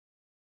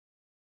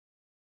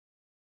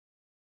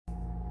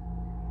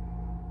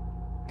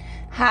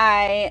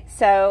Hi,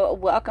 so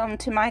welcome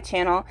to my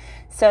channel.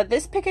 So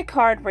this pick a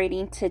card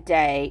reading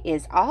today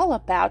is all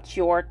about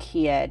your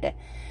kid.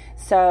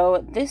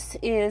 So this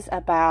is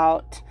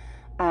about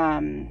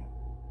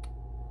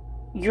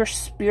your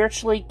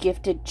spiritually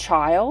gifted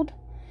child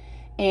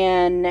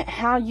and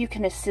how you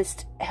can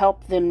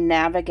help them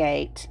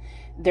navigate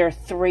their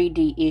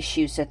 3D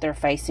issues that they're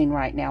facing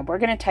right now. We're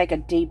going to take a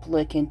deep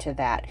look into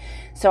that.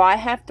 So I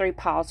have 3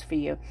 piles for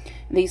you.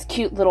 These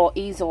cute little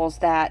easels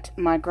that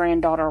my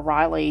granddaughter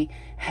Riley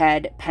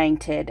had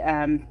painted.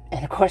 And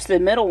of course the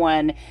middle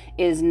one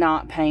is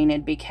not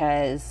painted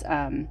because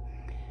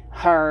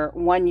her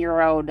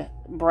 1-year-old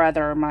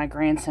brother, my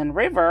grandson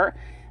River,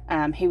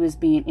 he was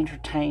being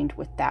entertained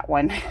with that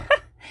one.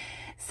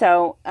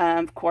 So,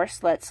 of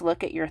course, let's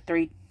look at your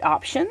 3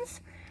 options.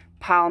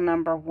 Pile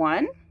number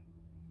 1.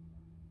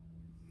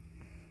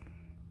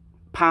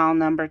 Pile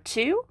number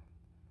 2.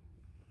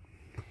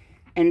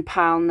 And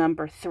pile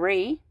number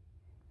 3.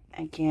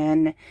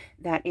 Again,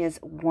 that is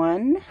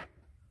 1,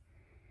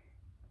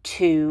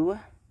 2,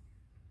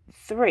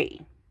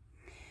 3.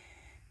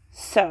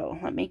 So,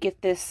 let me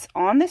get this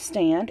on the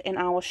stand and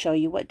I will show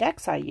you what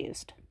decks I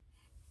used.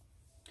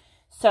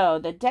 So,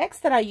 the decks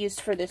that I used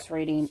for this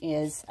reading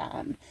is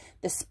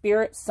the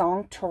Spirit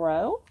Song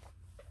Tarot,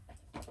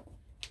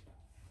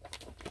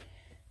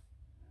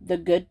 the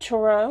Good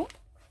Tarot,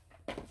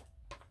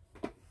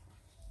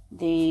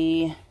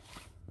 the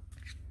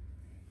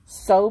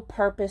Soul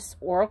Purpose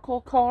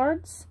Oracle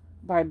cards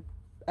by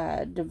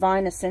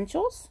Divine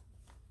Essentials,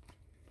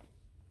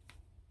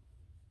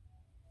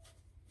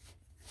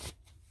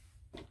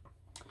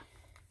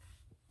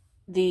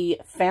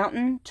 the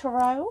Fountain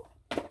Tarot,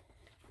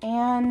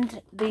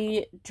 and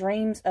the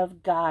Dreams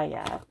of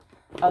Gaia.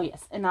 Oh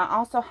yes, and I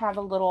also have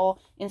a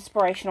little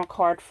inspirational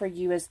card for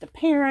you as the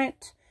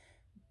parent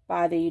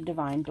by the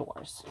Divine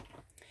Doors.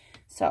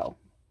 So,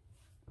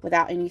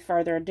 without any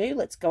further ado,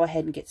 let's go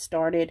ahead and get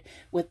started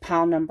with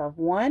pile number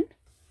 1.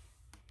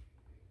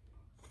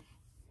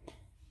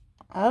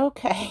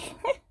 Okay.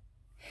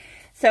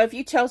 So if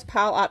you chose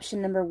pile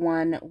option number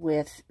 1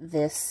 with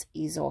this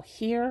easel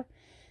here,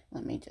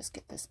 let me just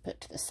get this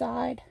put to the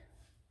side.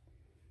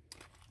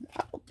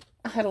 Oh,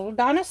 I had a little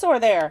dinosaur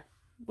there.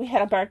 We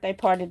had a birthday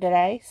party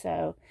today,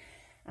 so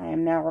I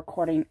am now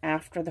recording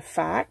after the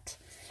fact.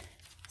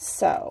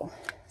 So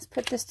let's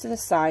put this to the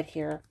side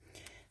here.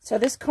 So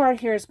this card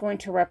here is going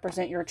to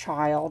represent your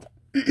child.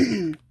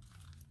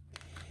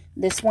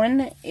 This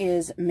one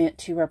is meant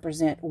to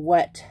represent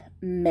what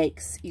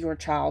makes your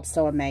child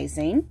so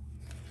amazing.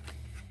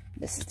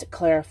 This is to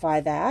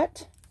clarify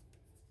that.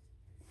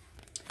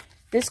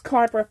 This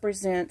card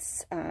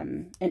represents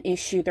an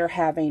issue they're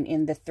having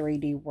in the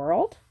 3D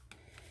world.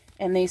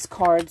 And these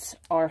cards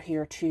are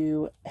here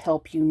to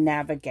help you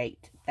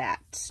navigate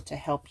that, to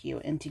help you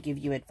and to give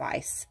you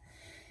advice.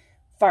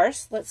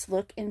 First, let's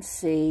look and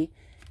see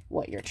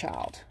what your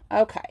child.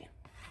 Okay.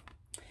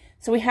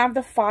 So we have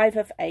the 5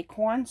 of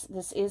Acorns.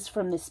 This is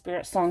from the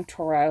Spirit Song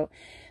Tarot.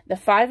 The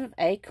 5 of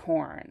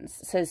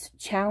Acorns says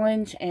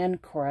challenge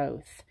and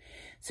growth.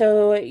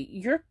 So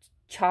your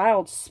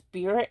child's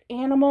spirit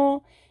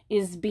animal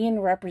is being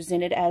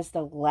represented as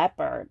the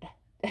leopard.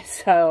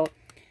 So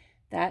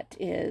that's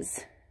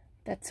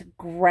a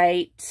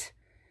great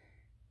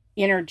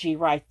energy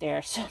right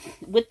there. So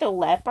with the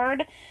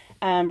leopard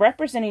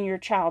representing your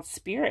child's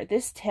spirit,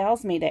 this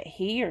tells me that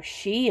he or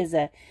she is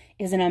an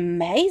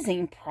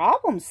amazing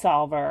problem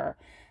solver.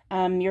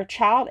 Your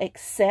child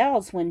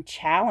excels when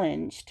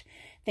challenged.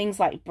 Things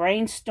like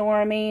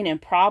brainstorming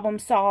and problem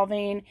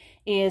solving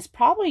is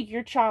probably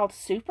your child's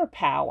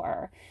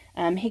superpower.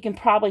 He can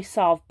probably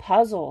solve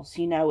puzzles,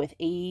 with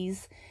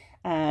ease,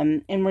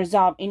 and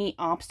resolve any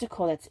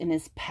obstacle that's in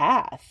his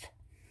path.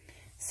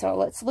 So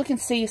let's look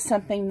and see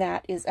something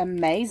that is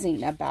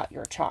amazing about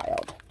your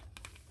child.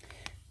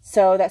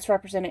 So that's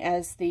represented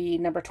as the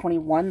number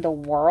 21, the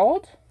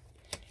World.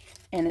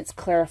 And it's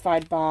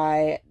clarified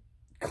by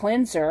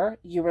cleanser.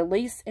 You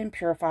release and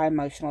purify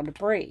emotional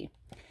debris.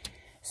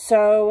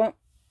 So,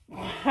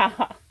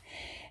 wow.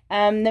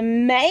 The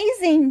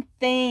amazing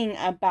thing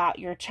about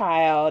your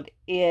child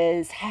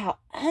is how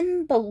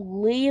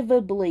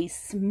unbelievably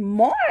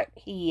smart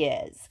he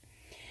is.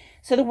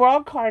 So the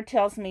World card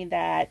tells me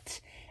that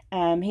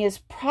he is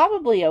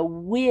probably a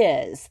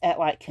whiz at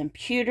like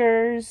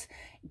computers,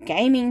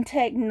 gaming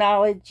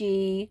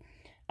technology,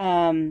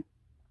 can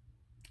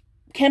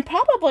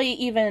probably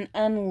even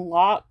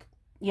unlock,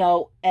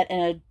 at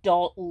an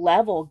adult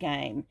level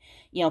game,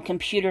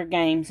 computer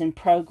games and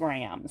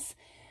programs.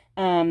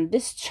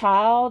 This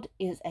child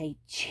is a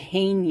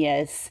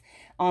genius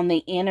on the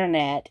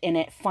internet and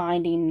at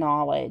finding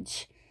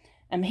knowledge.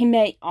 He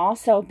may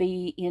also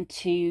be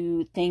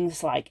into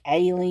things like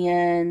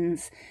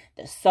aliens,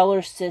 the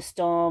solar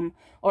system,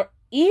 or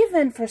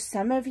even for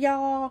some of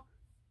y'all,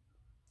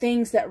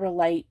 things that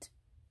relate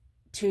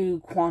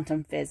to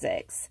quantum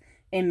physics.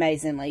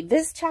 Amazingly,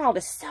 this child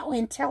is so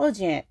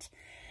intelligent.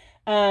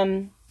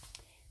 Also,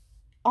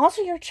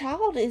 your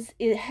child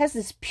has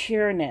this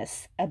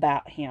pureness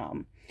about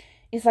him.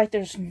 It's like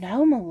there's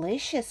no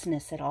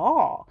maliciousness at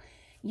all.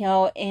 you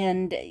know,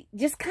 and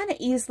just kind of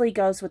easily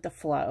goes with the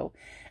flow.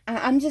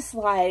 I'm just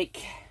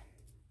like,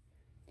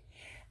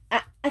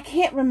 I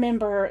can't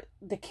remember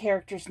the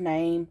character's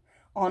name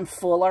on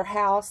Fuller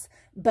House,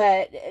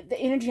 but the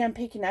energy I'm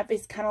picking up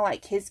is kind of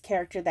like his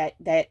character,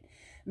 that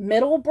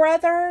middle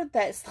brother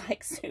that's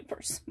like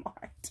super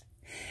smart.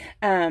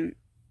 And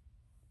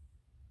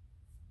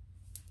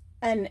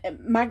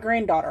my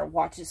granddaughter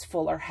watches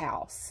Fuller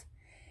House,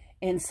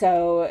 and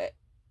so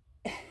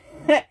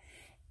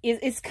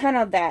it's kind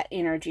of that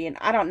energy. And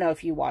I don't know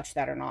if you watch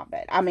that or not,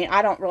 but I mean,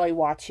 I don't really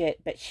watch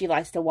it, but she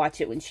likes to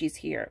watch it when she's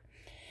here.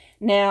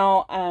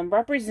 Now,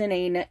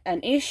 representing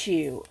an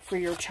issue for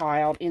your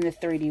child in the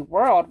 3D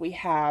world, we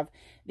have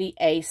the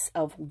Ace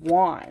of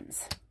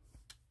Wands.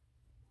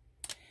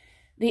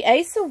 The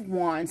Ace of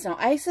Wands. Now,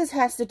 Aces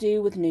has to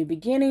do with new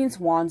beginnings.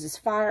 Wands is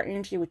fire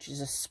energy, which is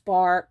a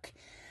spark.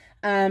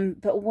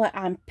 But what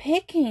I'm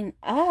picking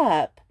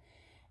up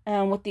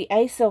with the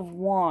Ace of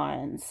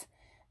Wands,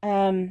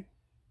 so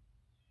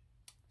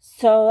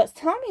it's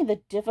telling me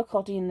the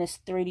difficulty in this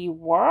 3D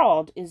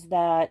world is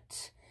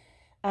that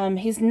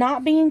he's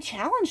not being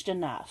challenged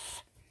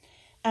enough.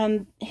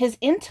 His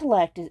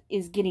intellect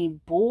is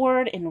getting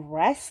bored and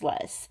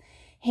restless.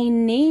 He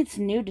needs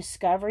new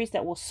discoveries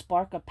that will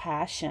spark a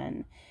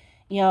passion.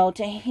 You know,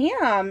 to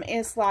him,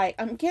 it's like,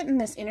 I'm getting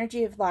this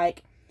energy of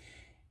like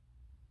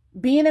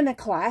being in a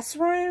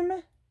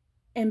classroom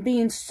and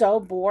being so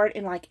bored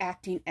and like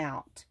acting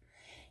out.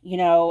 You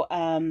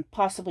know,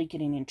 possibly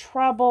getting in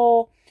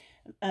trouble.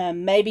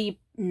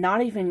 Maybe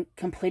not even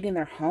completing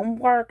their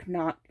homework.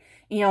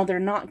 You know, they're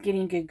not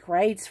getting good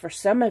grades for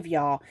some of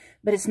y'all.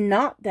 But it's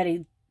not that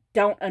he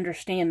don't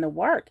understand the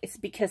work. It's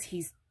because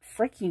he's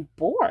freaking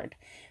bored.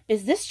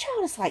 Because this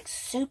child is like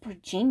super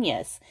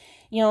genius.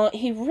 You know,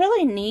 he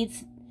really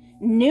needs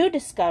new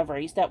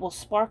discoveries that will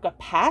spark a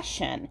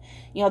passion.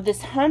 You know,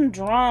 this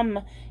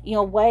humdrum, you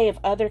know, way of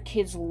other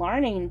kids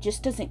learning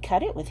just doesn't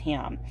cut it with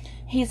him.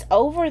 He's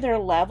over their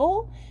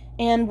level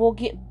and will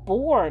get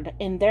bored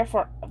and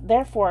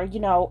therefore, you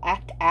know,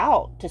 act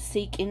out to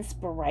seek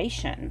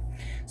inspiration.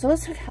 So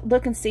let's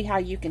look and see how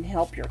you can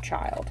help your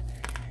child.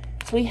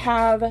 So we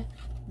have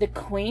the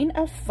Queen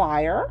of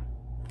Fire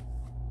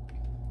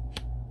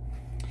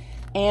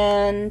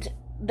and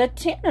the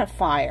Ten of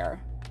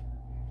Fire.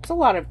 It's a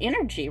lot of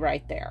energy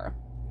right there.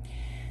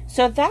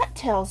 So that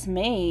tells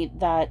me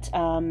that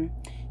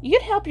you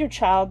can help your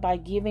child by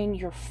giving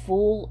your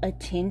full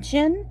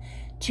attention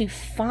to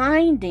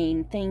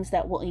finding things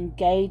that will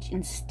engage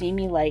and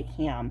stimulate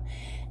him.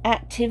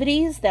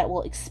 Activities that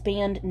will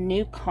expand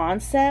new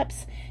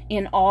concepts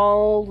in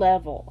all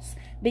levels.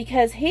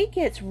 Because he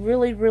gets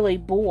really, really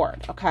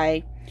bored,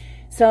 okay?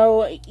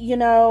 So, you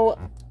know,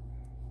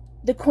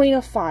 the Queen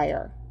of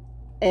Fire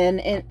and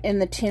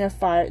the Ten of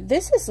Fire.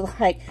 This is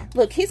like,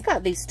 look, he's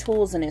got these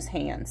tools in his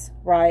hands,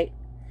 right?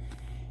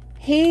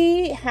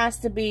 He has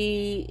to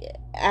be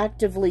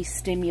actively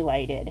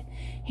stimulated.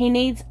 He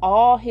needs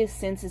all his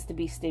senses to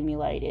be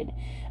stimulated.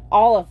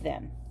 All of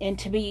them. And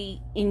to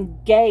be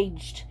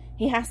engaged.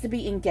 He has to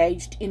be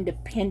engaged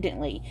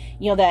independently.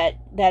 You know,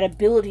 that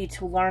ability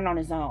to learn on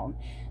his own.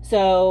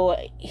 So,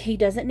 he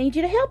doesn't need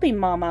you to help him,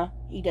 Mama.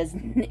 He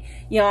doesn't,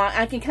 you know,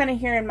 I can kind of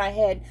hear in my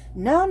head,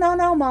 no, no,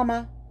 no,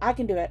 Mama. I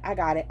can do it. I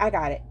got it. I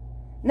got it.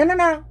 No, no,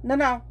 no, no,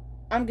 no.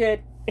 I'm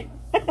good.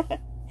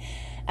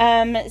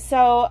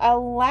 So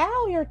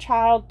allow your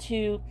child to,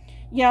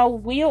 you know,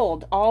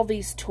 wield all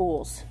these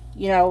tools.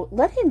 You know,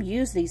 let him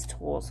use these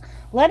tools.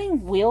 Let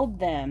him wield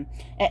them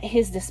at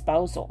his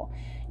disposal.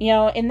 You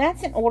know, and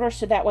that's in order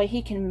so that way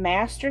he can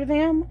master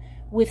them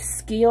with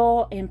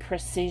skill and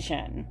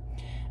precision.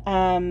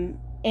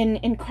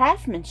 In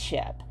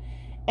craftsmanship.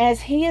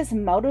 As he is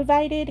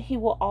motivated, he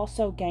will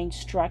also gain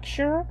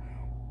structure,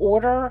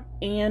 order,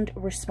 and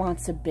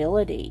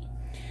responsibility.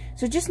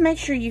 So just make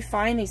sure you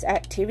find these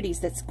activities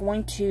that's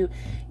going to,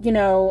 you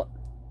know,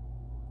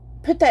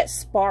 put that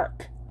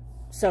spark,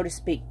 so to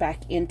speak,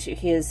 back into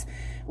his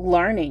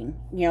learning.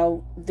 You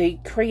know,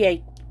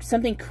 create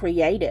something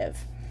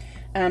creative.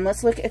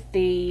 Let's look at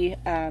the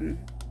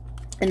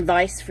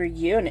advice for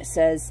you, and it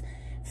says,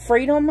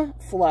 freedom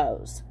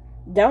flows.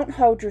 Don't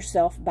hold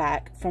yourself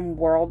back from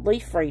worldly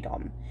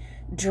freedom.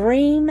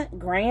 Dream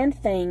grand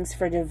things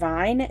for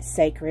divine,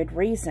 sacred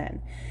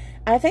reason.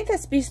 I think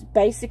that's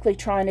basically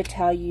trying to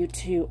tell you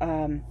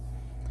to,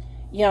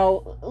 you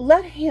know,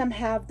 let him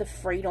have the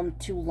freedom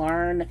to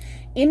learn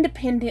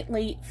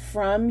independently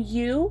from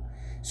you.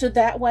 So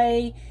that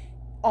way,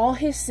 all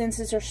his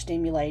senses are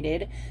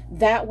stimulated.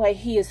 That way,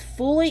 he is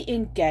fully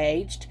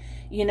engaged.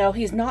 You know,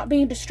 he's not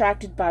being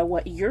distracted by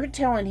what you're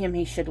telling him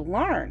he should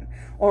learn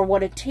or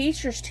what a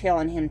teacher's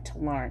telling him to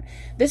learn.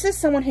 This is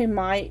someone who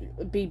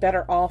might be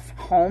better off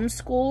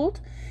homeschooled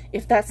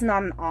if that's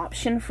not an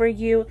option for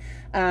you.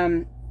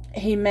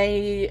 You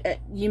may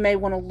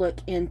want to look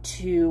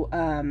into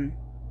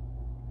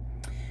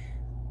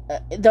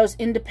those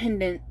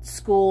independent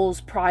schools,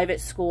 private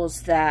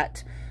schools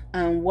that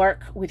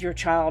work with your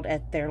child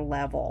at their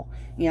level.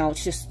 You know,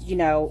 it's just, you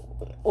know,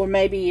 or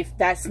maybe if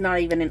that's not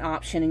even an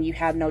option and you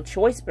have no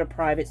choice but a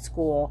private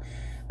school,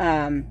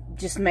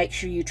 just make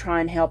sure you try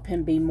and help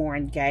him be more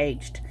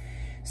engaged.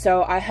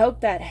 So I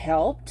hope that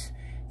helped.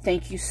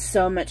 Thank you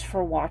so much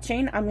for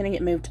watching. I'm going to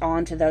get moved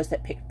on to those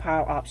that picked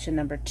pile option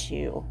number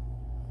 2.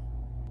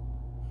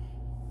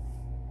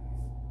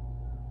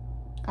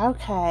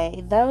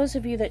 Okay, those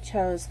of you that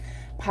chose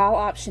pile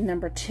option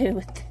number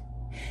 2,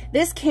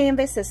 this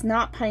canvas is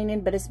not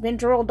painted, but it's been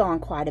drilled on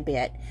quite a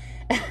bit.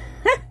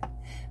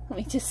 Let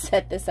me just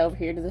set this over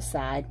here to the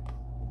side.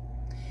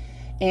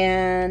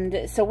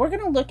 And so we're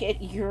going to look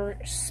at your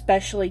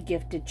specially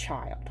gifted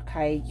child,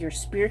 okay? You're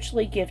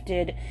spiritually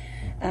gifted.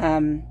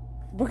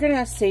 We're going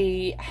to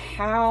see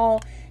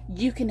how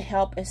you can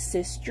help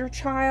assist your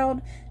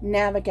child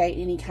navigate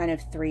any kind of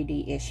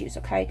 3D issues,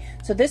 okay?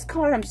 So this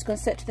card I'm just going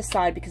to set to the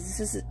side because this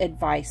is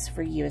advice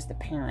for you as the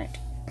parent.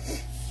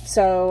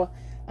 So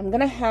I'm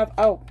going to have,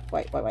 oh,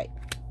 wait.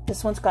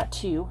 This one's got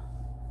 2.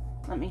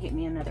 Let me get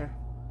me another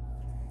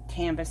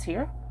canvas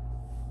here.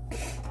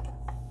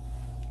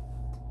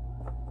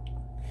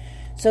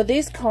 So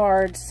these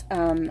cards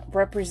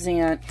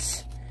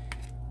represent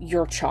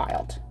your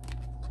child.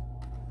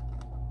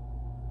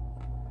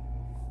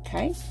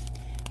 Okay.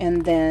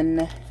 And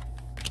then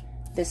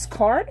this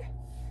card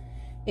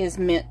is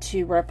meant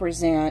to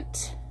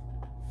represent,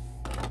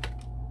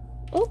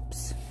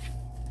 oops.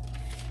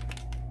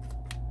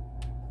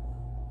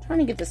 Trying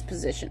to get this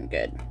position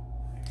good.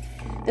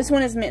 This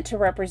one is meant to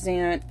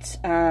represent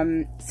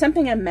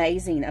something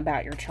amazing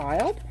about your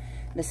child.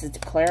 This is to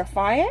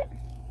clarify it.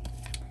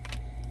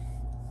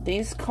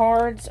 These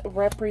cards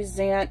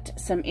represent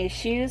some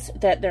issues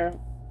that they're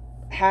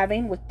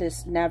having with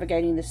this,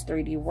 navigating this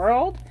 3D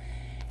world.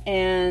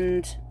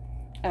 And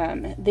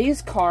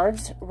these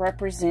cards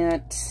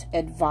represent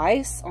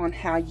advice on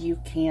how you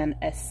can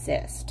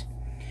assist.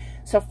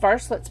 So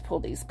first, let's pull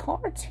these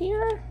cards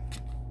here.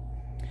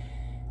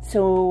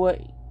 So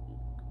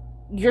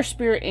your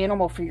spirit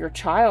animal for your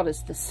child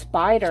is the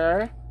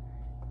spider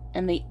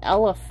and the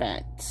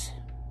elephant.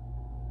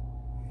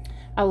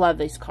 I love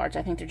these cards.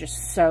 I think they're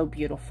just so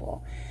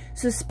beautiful.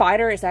 So the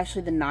spider is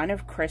actually the 9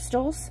 of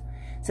crystals.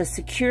 So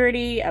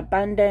security,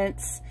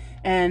 abundance,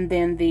 and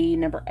then the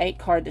number 8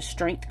 card, the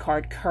strength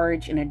card,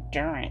 courage and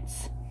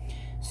endurance.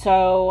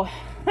 So,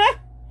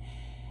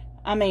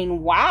 I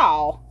mean,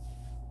 wow.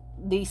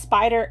 The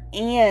spider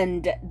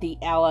and the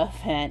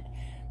elephant.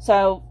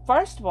 So,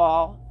 first of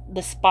all,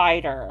 the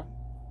spider.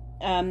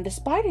 The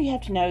spider, you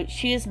have to know,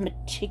 she is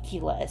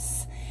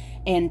meticulous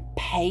and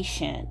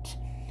patient.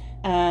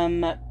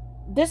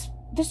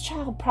 This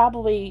child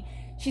probably,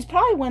 she's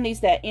probably one of these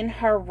that in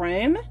her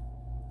room,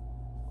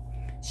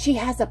 she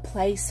has a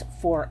place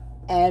for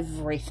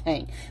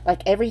everything.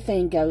 Like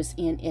everything goes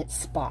in its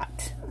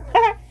spot.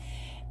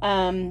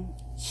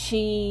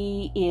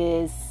 She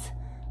is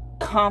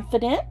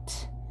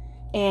confident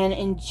and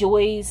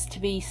enjoys to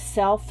be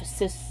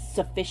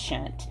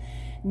self-sufficient.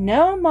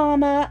 No,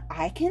 mama,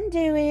 I can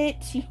do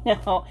it, you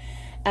know.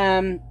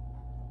 And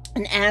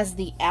as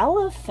the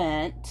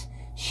elephant,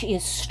 she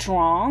is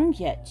strong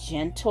yet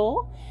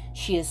gentle.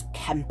 She is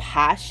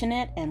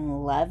compassionate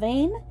and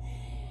loving.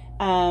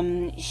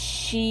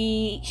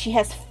 She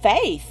has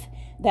faith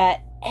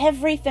that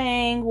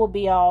everything will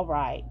be all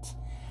right.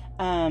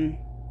 Oh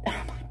my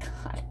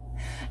God.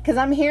 Because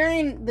I'm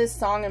hearing this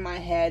song in my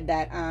head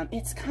that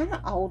it's kind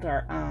of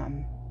older.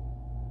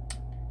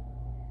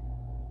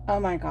 Oh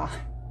my God.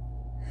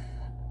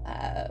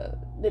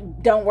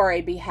 Don't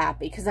worry, be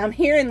happy. Because I'm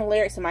hearing the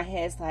lyrics in my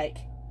head. It's like,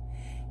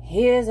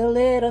 here's a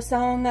little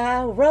song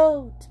I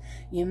wrote.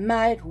 You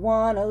might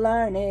want to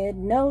learn it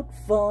note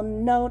for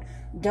note.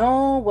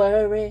 Don't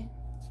worry.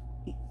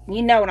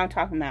 You know what I'm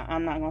talking about.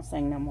 I'm not going to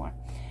sing no more.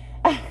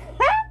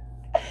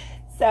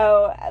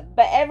 So,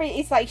 but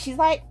it's like, she's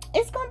like,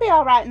 it's going to be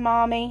all right,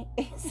 mommy.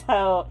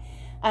 So,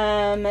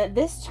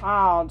 this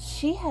child,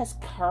 she has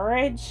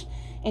courage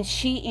and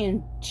she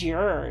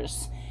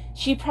endures.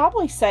 She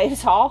probably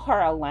saves all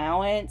her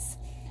allowance,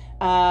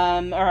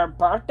 or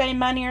birthday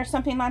money or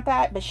something like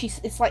that. But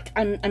it's like,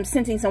 I'm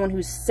sensing someone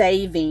who's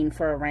saving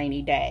for a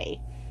rainy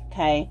day.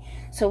 Okay.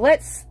 So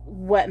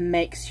what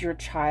makes your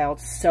child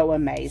so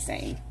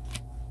amazing?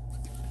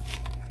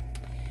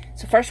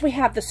 So first we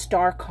have the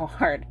star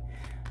card.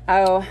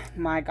 Oh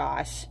my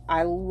gosh.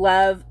 I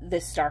love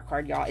this star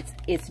card, y'all.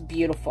 It's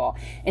beautiful.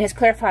 And it's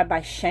clarified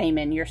by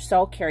Shaman. Your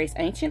soul carries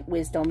ancient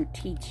wisdom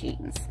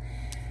teachings.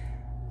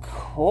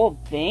 Cool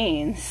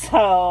beans.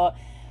 So,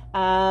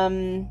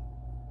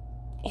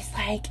 it's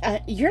like,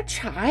 your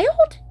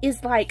child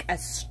is like a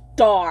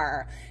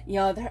star. You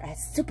know, they're a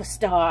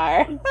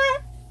superstar.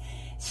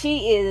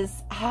 She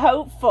is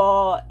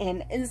hopeful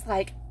and it's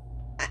like,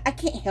 I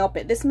can't help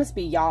it. This must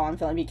be y'all I'm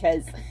feeling,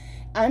 because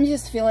I'm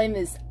just feeling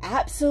this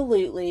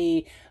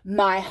absolutely,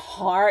 my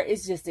heart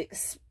is just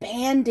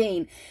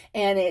expanding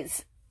and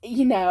it's,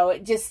 you know,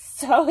 just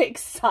so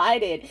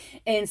excited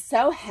and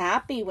so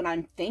happy when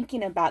I'm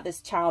thinking about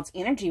this child's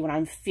energy, when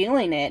I'm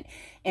feeling it,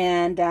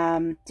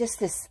 and just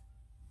this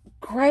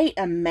great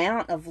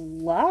amount of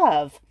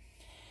love.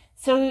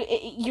 So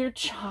your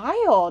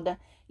child,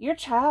 Your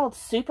child's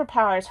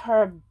superpower is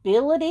her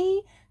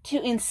ability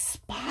to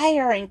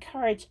inspire,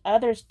 encourage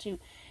others to,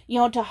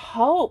 to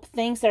hope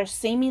things that are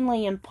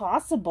seemingly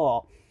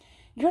impossible.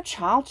 Your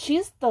child,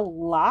 she's the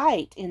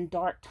light in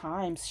dark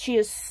times. She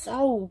is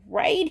so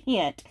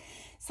radiant.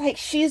 It's like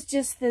she's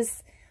just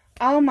this,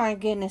 oh my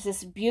goodness,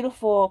 this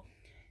beautiful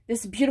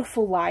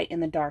light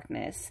in the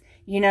darkness.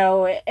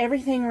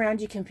 Everything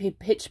around you can be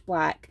pitch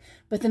black,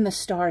 but then the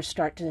stars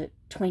start to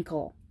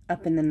twinkle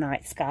up in the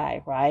night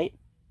sky, right?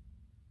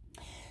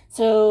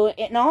 So,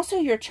 and also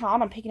your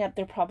child, I'm picking up,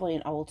 they're probably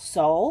an old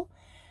soul,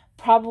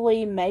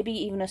 probably maybe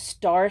even a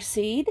star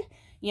seed,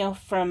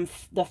 from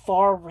the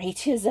far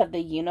reaches of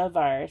the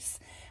universe.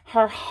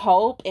 Her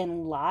hope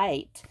and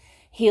light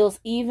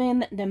heals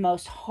even the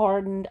most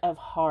hardened of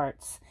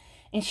hearts.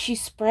 And she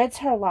spreads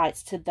her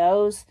lights to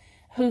those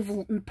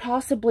who've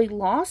possibly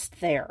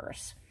lost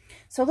theirs.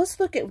 So let's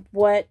look at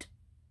what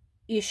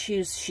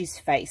issues she's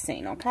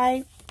facing,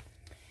 okay?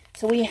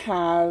 So we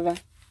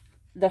have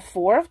the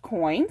Four of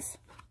Coins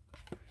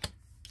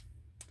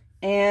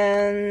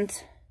and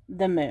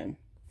the Moon.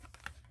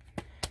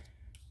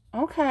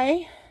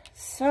 Okay,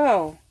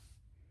 so,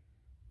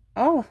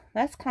 oh,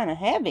 that's kind of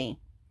heavy.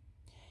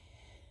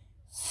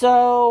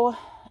 So,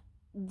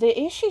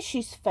 the issue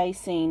she's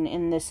facing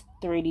in this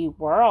 3D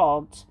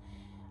world,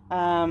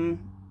 I'm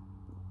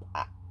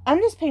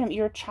just picking up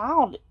your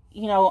child,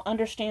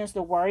 understands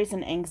the worries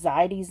and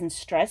anxieties and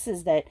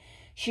stresses that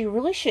she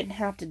really shouldn't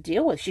have to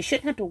deal with. She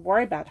shouldn't have to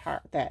worry about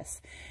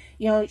this.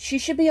 She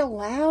should be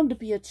allowed to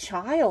be a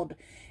child.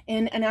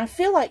 And I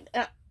feel like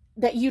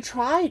that you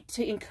try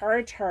to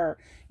encourage her,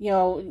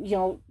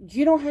 you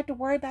don't have to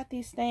worry about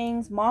these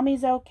things.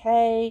 Mommy's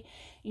okay,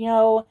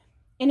 and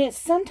it's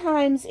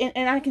sometimes,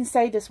 and I can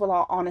say this with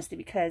all honesty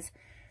because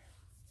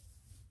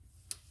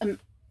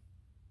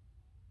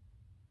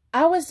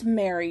I was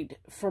married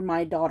for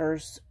my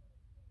daughter's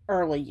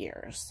early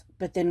years,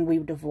 but then we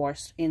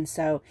divorced, and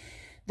so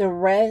the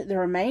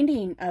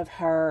remaining of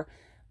her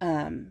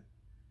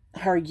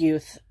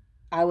youth,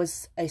 I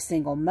was a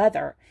single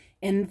mother,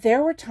 and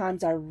there were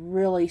times I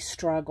really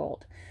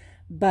struggled,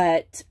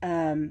 but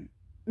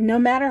no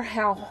matter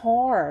how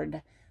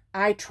hard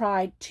I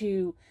tried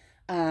to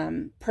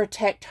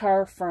protect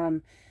her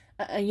from,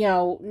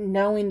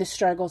 knowing the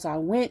struggles I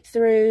went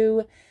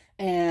through,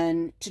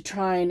 and to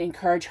try and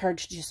encourage her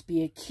to just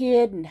be a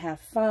kid and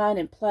have fun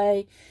and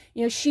play,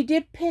 she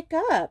did pick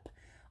up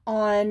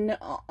on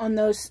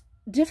those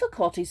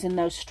difficulties and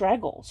those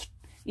struggles.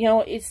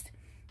 It's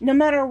no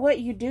matter what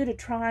you do to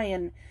try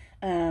and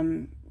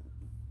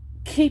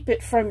keep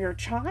it from your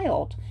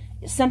child,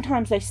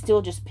 sometimes they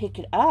still just pick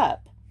it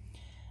up.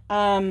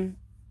 So,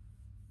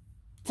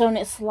 and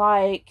it's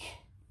like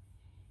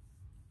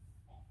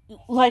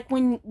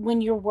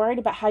when you're worried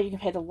about how you can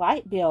pay the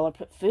light bill or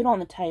put food on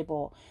the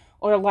table,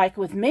 or like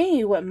with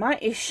me, what my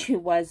issue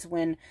was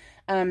when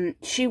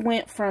she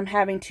went from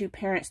having two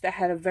parents that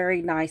had a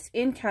very nice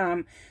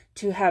income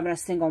to having a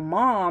single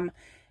mom,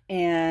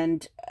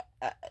 and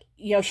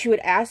she would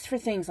ask for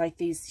things like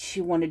these.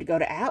 She wanted to go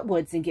to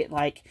Atwoods and get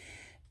like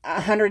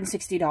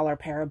 $160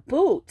 pair of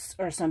boots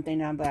or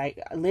something. I'm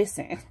like,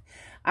 listen,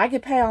 I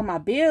could pay all my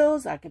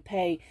bills, I could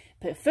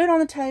put food on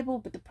the table,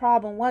 but the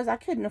problem was I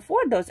couldn't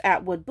afford those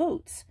Atwood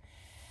boots.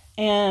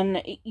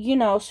 And,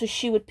 so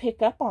she would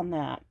pick up on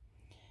that.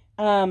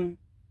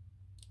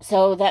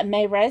 So that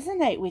may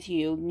resonate with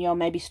you,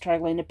 maybe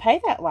struggling to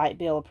pay that light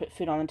bill or put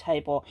food on the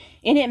table.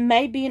 And it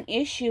may be an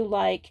issue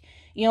like,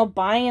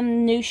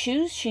 buying new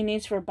shoes she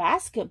needs for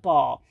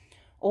basketball,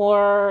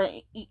 or,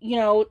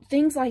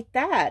 things like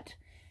that.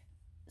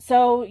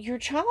 So your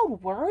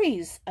child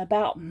worries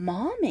about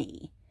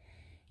mommy.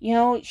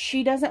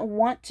 She doesn't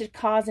want to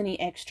cause any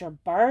extra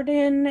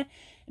burden,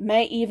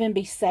 may even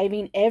be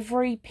saving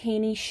every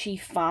penny she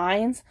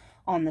finds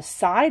on the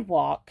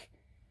sidewalk.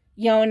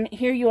 And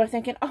here you are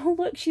thinking, oh,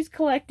 look, she's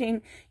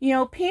collecting,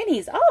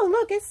 pennies. Oh,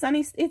 look, it's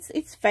sunny.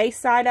 It's face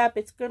side up.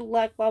 It's good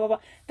luck, blah, blah, blah.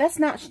 That's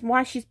not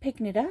why she's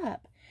picking it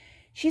up.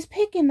 She's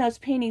picking those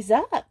pennies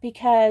up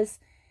because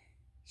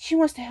she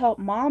wants to help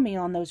mommy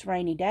on those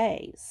rainy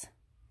days.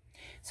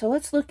 So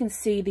let's look and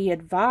see the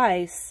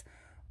advice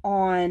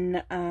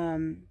on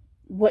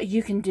what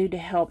you can do to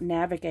help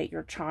navigate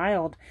your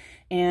child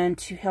and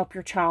to help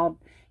your child,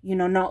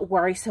 not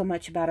worry so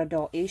much about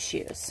adult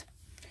issues.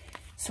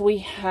 So we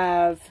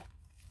have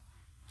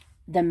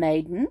the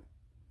Maiden,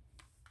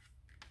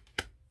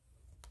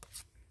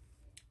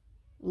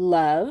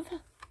 Love,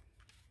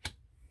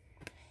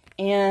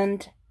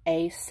 and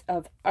Ace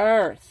of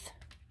Earth.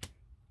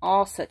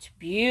 All such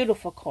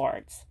beautiful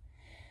cards.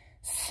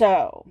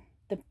 So,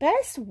 the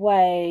best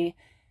way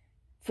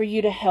for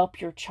you to help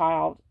your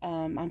child,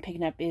 I'm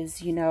picking up,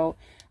 is,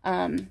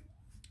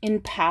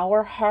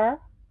 empower her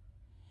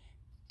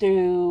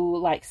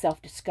through like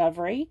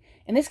self-discovery.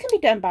 And this can be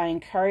done by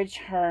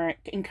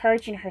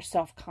encouraging her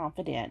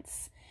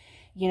self-confidence.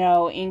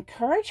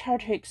 Encourage her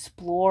to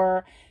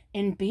explore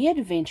and be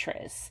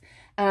adventurous.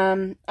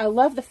 I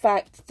love the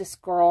fact that this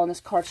girl on this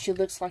card, she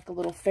looks like a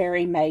little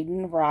fairy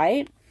maiden,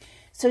 right?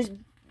 So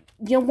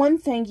one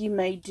thing you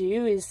may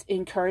do is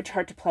encourage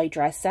her to play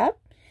dress up.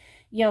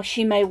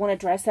 She may want to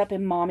dress up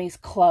in mommy's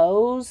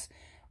clothes,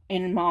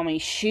 in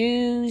mommy's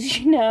shoes,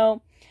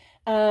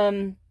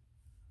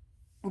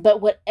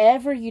 But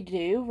whatever you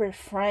do,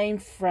 refrain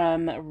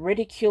from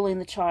ridiculing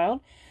the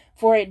child,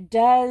 for it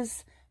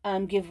does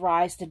give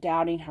rise to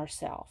doubting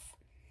herself.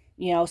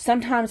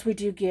 Sometimes we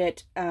do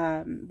get,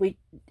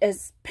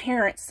 as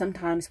parents,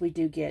 sometimes we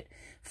do get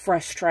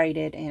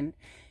frustrated,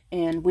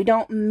 and we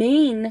don't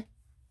mean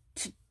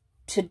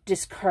to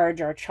discourage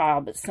our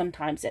child, but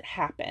sometimes it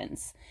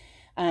happens.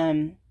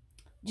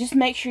 Just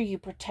make sure you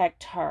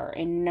protect her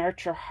and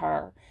nurture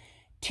her.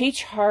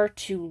 Teach her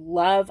to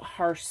love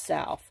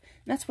herself.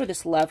 And that's where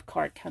this love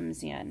card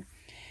comes in.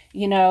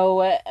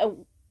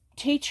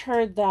 Teach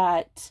her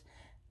that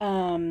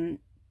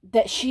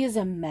that she is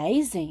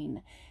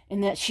amazing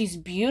and that she's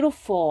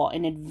beautiful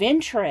and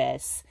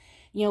adventurous.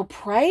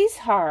 Praise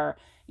her,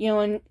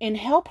 and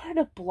help her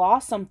to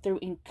blossom through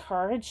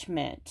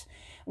encouragement.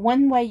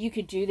 One way you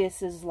could do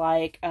this is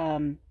like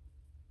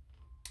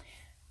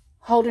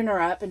holding her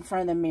up in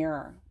front of the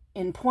mirror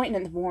and pointing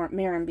at the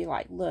mirror and be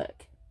like,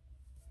 look,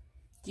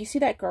 do you see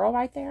that girl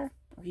right there?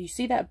 Or you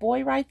see that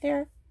boy right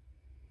there?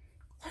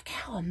 Look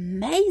how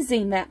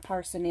amazing that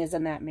person is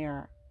in that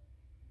mirror.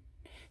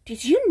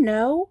 Did you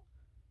know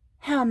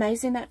how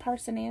amazing that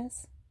person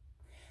is?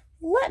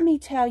 Let me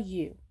tell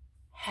you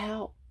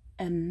how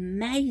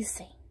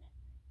amazing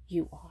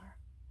you are.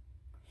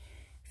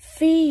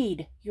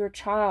 Feed your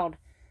child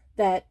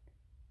that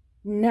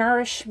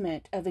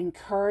nourishment of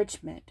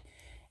encouragement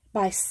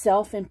by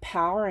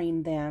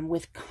self-empowering them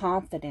with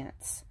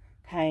confidence,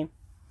 okay?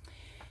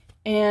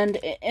 And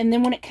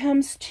then when it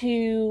comes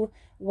to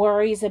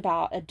worries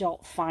about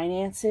adult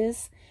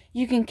finances,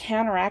 you can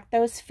counteract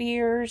those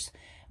fears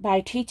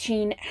by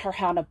teaching her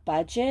how to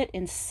budget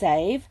and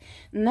save.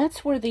 And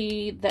that's where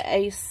the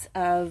Ace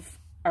of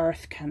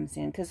Earth comes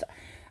in, because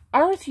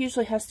Earth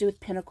usually has to do with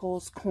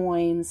pentacles,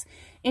 coins,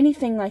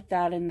 anything like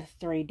that in the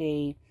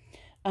 3D.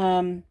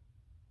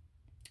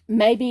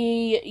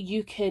 Maybe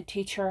you could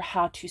teach her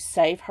how to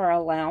save her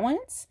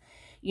allowance,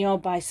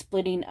 by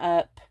splitting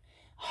up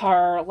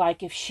her,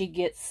 like if she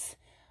gets,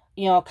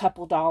 a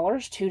couple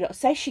dollars,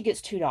 say she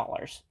gets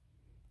 $2,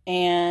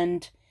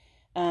 and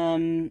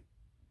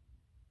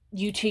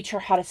you teach her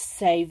how to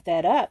save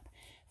that up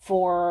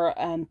for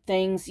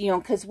things,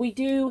 because one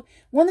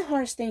of the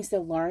hardest things to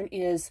learn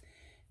is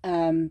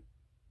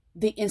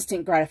the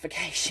instant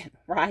gratification,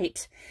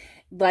 right?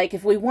 Like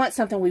if we want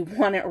something, we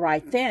want it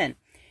right then.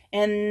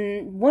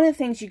 And one of the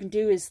things you can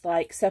do is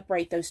like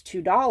separate those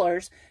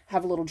 $2,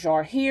 have a little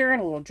jar here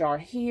and a little jar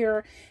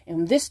here.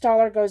 And this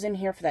dollar goes in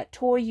here for that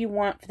toy you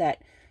want, for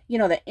that,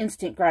 that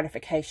instant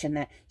gratification,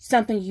 that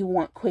something you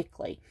want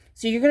quickly.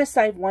 So you're going to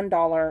save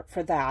 $1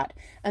 for that.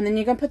 And then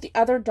you're going to put the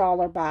other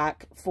dollar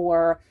back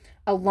for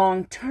a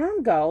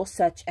long-term goal,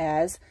 such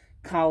as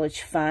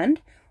college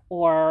fund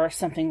or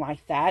something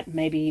like that.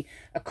 Maybe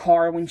a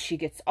car when she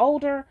gets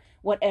older,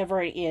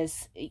 whatever it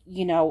is,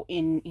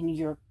 in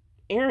your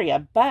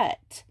area.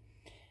 But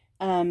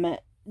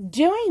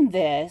doing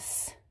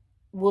this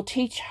will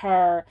teach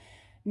her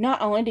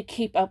not only to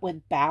keep up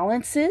with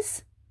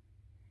balances,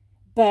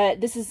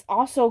 but this is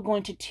also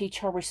going to teach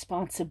her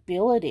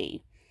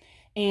responsibility,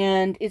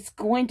 and it's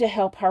going to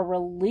help her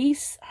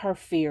release her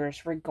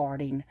fears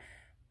regarding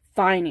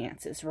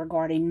finances,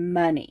 regarding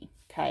money.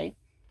 Okay,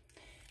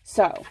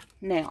 so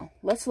now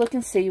let's look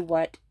and see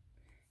what,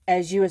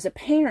 as you as a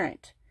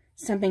parent,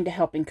 something to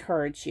help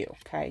encourage you.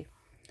 Okay,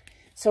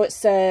 so it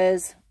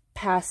says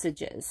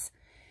passages,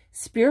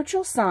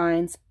 spiritual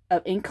signs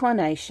of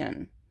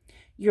inclination.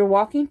 You're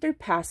walking through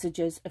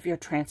passages of your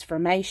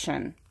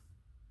transformation.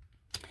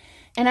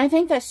 And I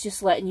think that's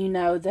just letting you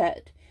know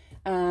that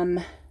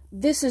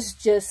this is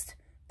just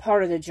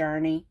part of the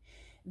journey.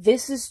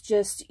 This is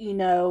just,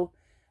 it's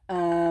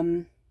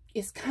kind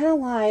of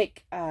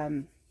like,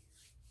 I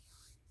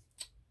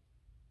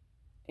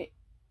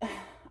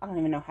don't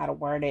even know how to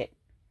word it.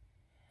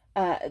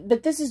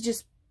 But this is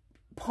just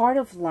part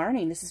of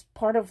learning. This is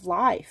part of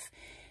life.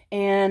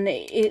 And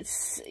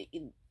it's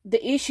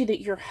the issue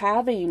that you're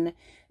having,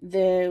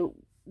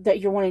 that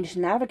you're wanting to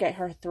navigate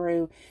her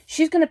through.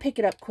 She's going to pick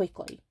it up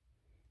quickly.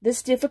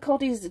 This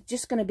difficulty is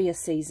just going to be a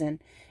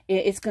season.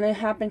 It's going to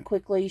happen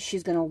quickly.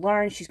 She's going to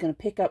learn. She's going to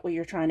pick up what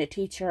you're trying to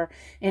teach her.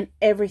 And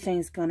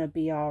everything's going to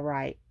be all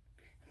right.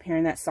 I'm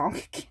hearing that song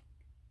again.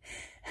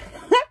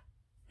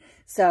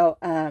 So,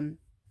 I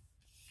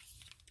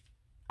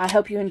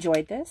hope you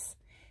enjoyed this.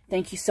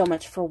 Thank you so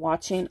much for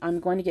watching.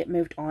 I'm going to get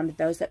moved on to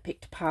those that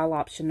picked pile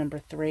option number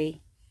 3.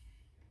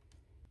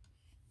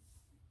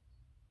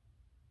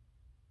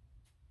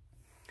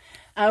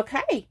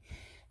 Okay.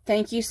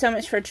 Thank you so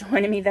much for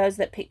joining me, those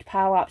that picked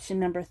pile option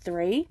number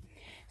 3.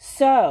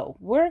 So,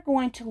 we're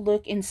going to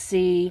look and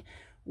see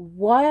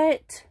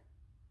what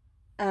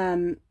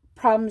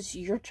problems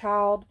your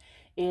child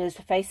is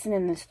facing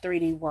in this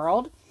 3D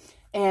world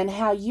and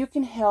how you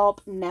can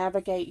help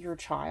navigate your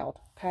child,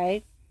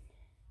 okay?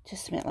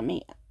 Just a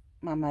minute,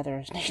 my mother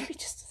is needing me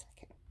just a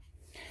second.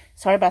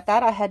 Sorry about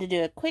that. I had to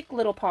do a quick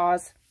little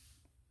pause.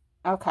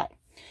 Okay.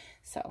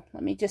 So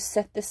let me just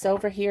set this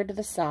over here to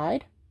the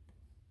side.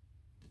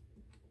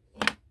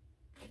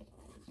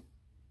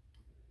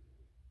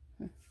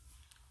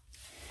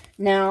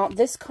 Now,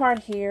 this card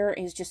here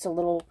is just a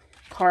little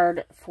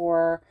card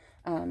for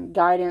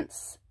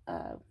guidance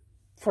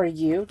for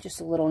you,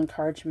 just a little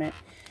encouragement.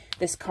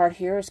 This card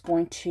here is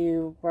going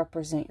to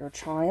represent your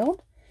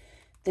child.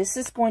 This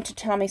is going to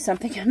tell me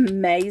something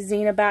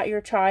amazing about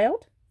your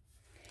child.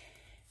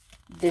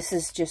 This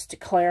is just to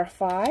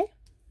clarify.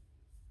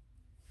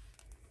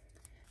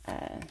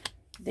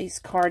 These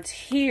cards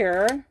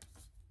here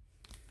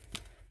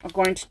are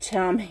going to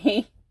tell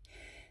me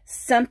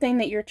something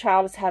that your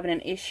child is having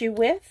an issue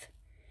with,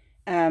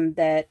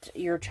 that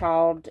your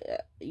child,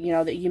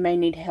 that you may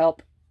need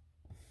help,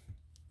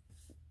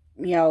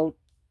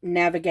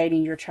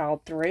 navigating your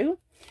child through.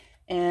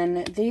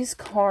 And these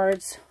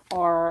cards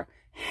are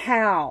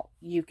how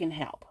you can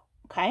help,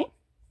 okay?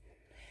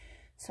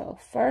 So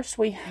first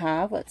we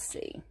have, let's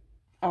see.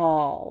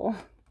 Oh,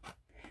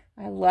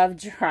 I love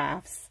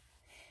giraffes.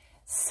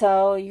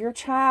 So your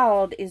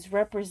child is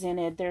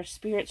represented, their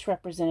spirit's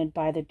represented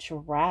by the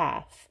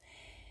giraffe.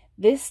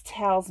 This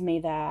tells me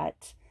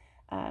that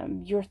oh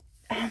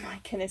my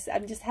goodness,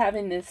 I'm just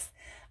having this,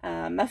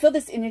 I feel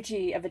this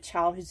energy of a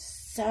child who's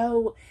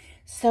so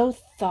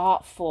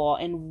thoughtful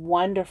and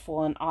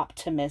wonderful and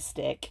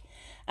optimistic.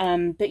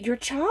 But your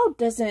child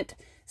doesn't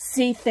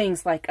see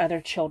things like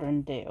other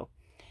children do.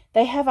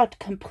 They have a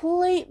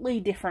completely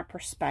different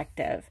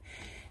perspective.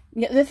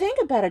 The thing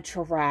about a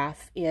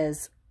giraffe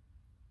is,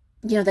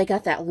 they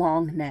got that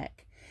long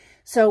neck.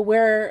 So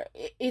where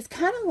it's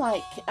kind of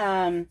like,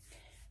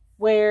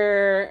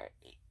 where,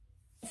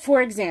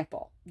 for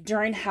example,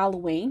 during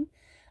Halloween,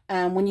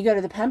 when you go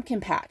to the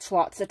pumpkin patch,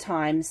 lots of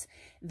times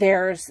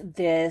there's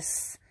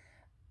this,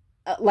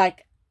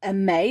 like a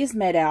maze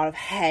made out of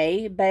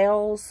hay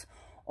bales,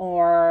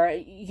 or,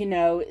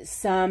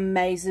 some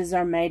mazes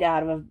are made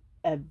out of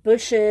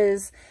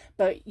bushes.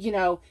 But,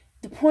 the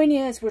point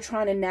is, we're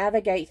trying to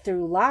navigate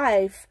through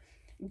life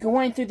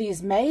going through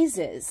these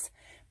mazes.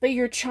 But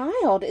your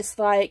child is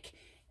like,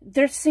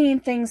 they're seeing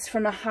things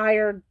from a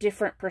higher,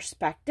 different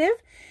perspective.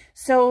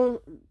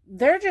 So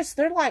they're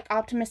like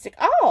optimistic.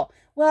 Oh,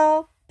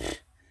 well,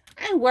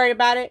 I ain't worried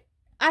about it.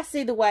 I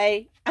see the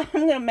way. I'm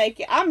going to make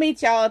it. I'll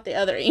meet y'all at the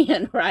other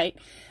end, right?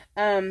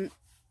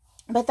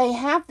 But they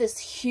have this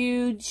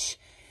huge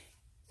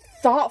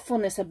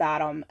thoughtfulness about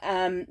them.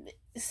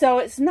 So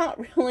it's not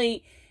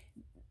really,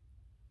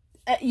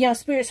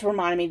 spirits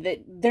reminding me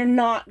that they're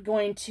not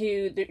going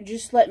to,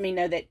 just let me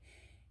know that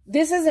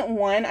this isn't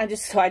one. I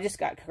just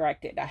got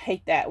corrected. I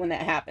hate that when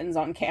that happens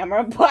on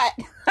camera. But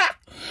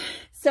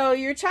so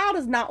your child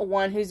is not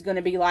one who's going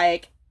to be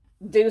like,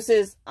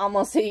 deuces, I'm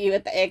going to see you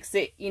at the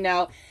exit,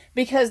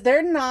 because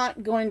they're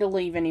not going to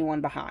leave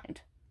anyone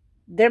behind.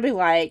 They'll be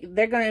like,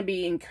 they're going to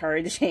be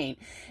encouraging,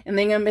 and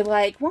they're going to be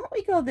like, why don't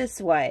we go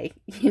this way,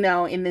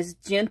 in this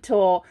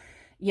gentle,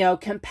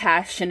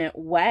 compassionate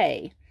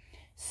way.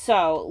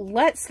 So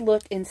let's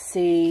look and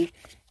see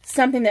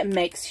something that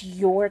makes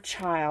your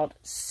child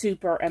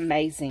super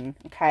amazing,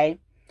 okay?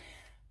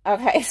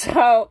 Okay,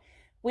 so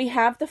we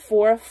have the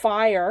Four of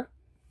Fire,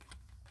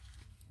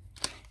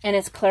 and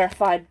it's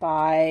clarified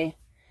by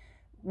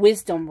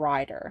Wisdom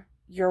Rider.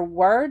 Your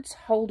words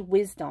hold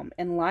wisdom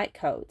and light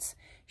codes.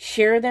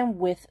 Share them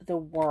with the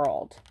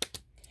world.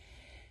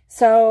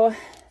 So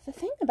the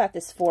thing about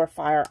this Four of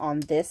Fire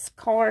on this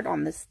card,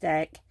 on this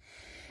deck,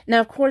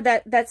 now of course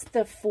that's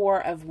the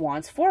Four of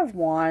Wands. Four of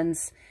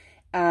Wands,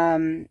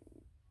 that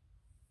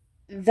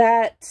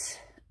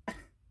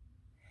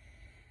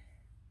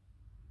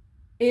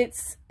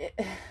it's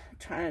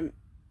trying,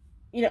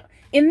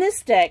 in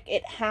this deck,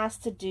 it has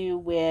to do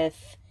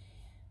with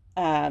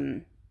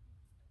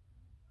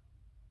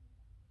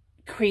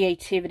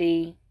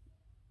creativity,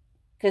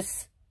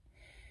 because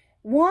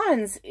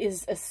Wands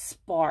is a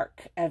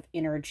spark of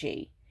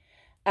energy.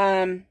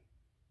 And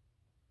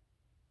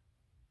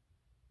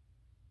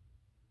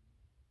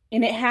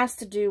it has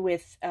to do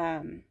with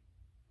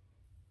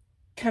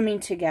coming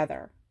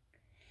together.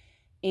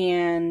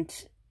 And,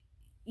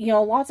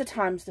 lots of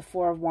times the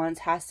Four of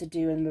Wands has to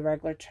do in the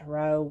regular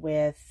tarot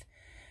with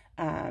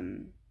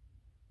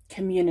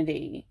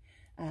community,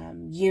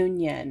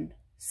 union,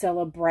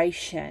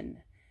 celebration.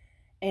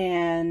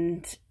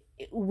 And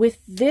with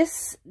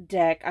this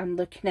deck, I'm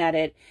looking at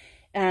it,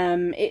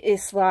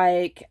 it's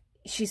like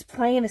she's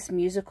playing this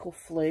musical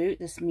flute,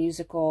 this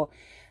musical,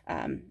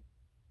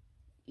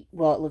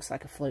 well, it looks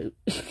like a flute.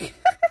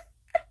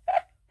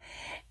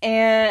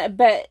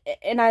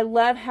 And I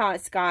love how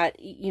it's got,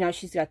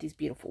 she's got these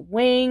beautiful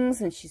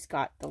wings, and she's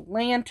got the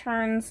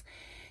lanterns.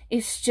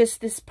 It's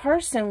just this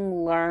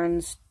person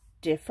learns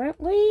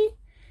differently,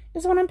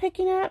 is what I'm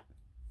picking up.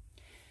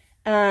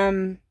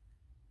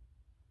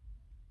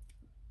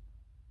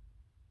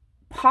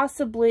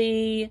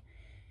 Possibly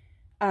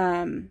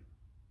through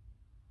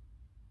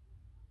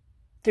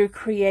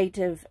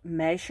creative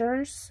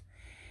measures.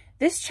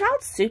 This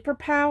child's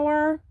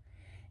superpower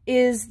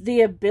is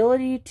the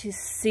ability to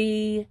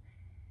see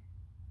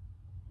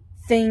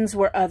things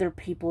where other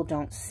people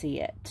don't see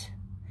it.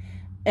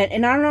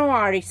 And I know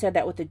I already said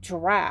that with the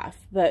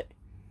giraffe, but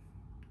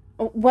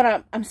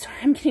what I'm sorry,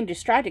 I'm getting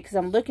distracted because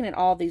I'm looking at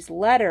all these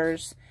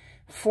letters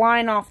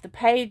flying off the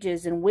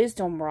pages in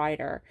Wisdom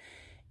Writer.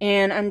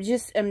 And I'm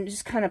just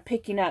kind of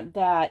picking up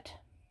that,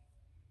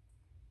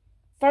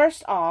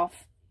 first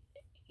off,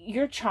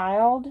 your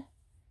child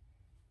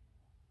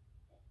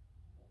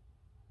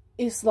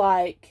is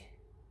like,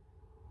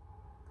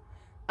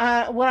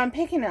 what I'm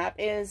picking up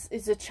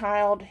is a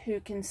child who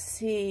can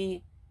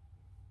see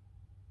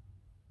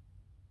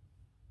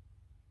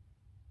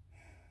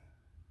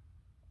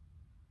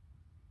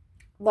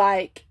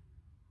like,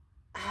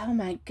 oh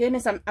my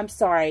goodness, I'm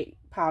sorry,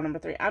 pile number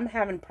 3. I'm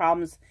having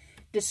problems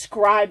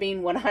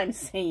describing what I'm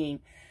seeing.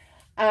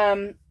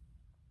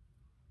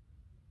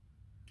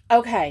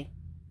 Okay,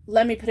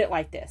 let me put it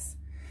like this.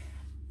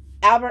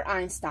 Albert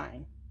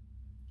Einstein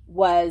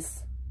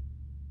was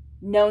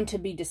known to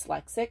be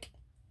dyslexic.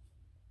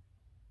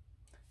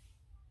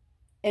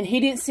 And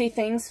he didn't see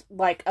things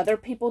like other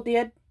people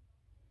did.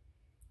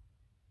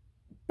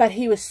 But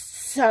he was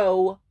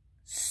so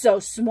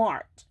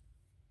smart.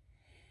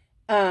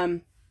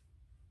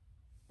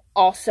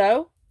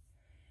 Also,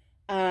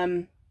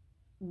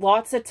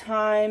 lots of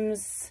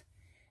times,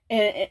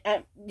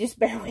 and just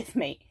bear with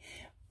me,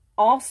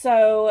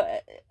 also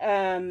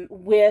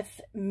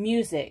with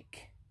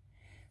music.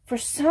 For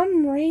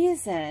some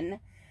reason,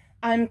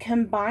 I'm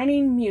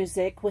combining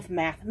music with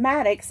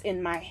mathematics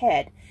in my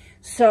head.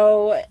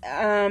 So,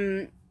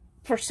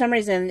 for some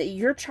reason,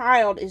 your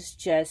child is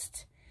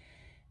just,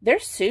 their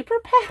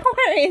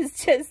superpower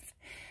is just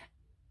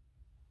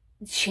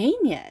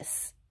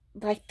genius.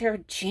 Like,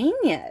 they're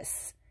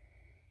genius.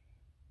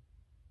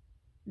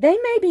 They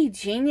may be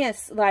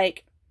genius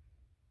like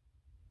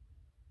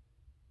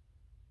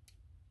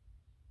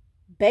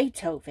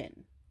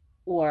Beethoven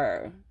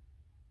or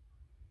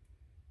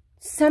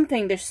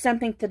something. There's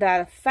something to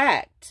that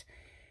effect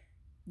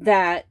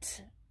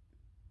that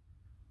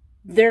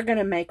they're going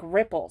to make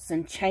ripples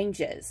and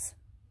changes.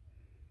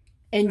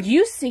 And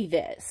you see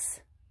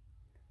this.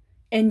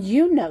 And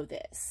you know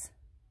this.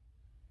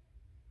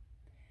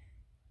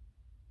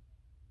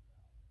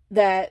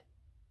 That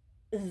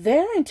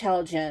their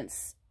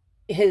intelligence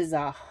is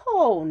a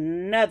whole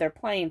nother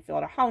playing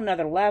field, a whole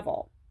nother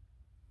level.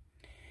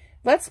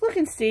 Let's look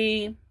and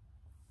see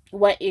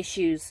what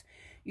issues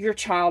your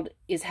child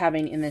is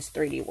having in this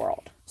 3D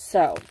world.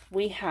 So,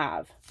 we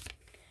have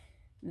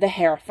the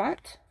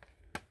Hierophant.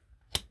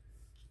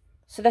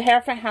 So, the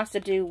Hierophant has to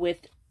do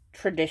with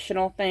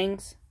traditional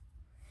things.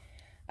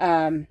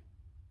 Your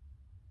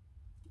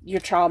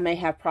child may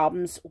have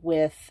problems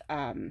with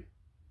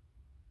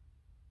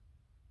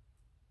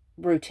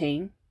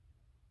routine.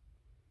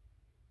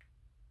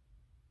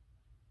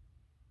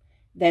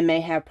 They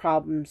may have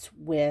problems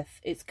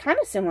with, it's kind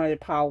of similar to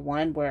pile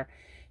 1 where,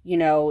 you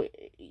know,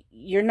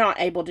 you're not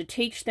able to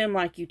teach them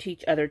like you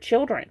teach other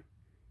children.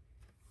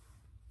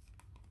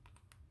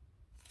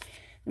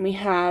 And we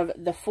have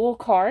the Fool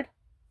card.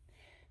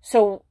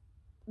 So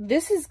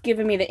this is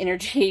giving me the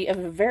energy of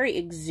a very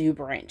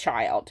exuberant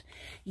child.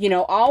 You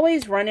know,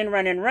 always running.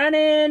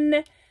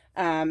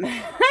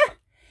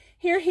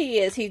 Here he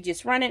is. He's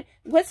just running.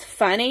 What's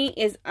funny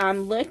is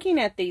I'm looking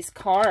at these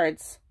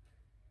cards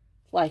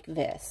like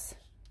this.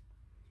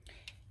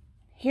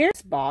 Here's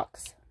this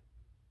box.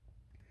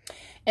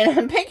 And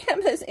I'm picking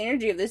up this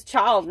energy of this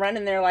child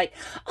running there like,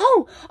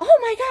 oh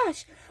my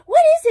gosh,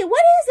 what is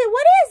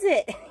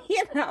it?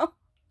 You know,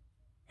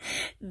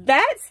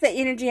 that's the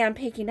energy I'm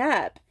picking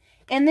up.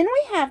 And then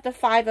we have the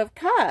 5 of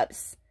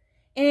Cups.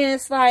 And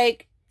it's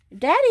like,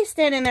 Daddy's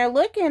standing there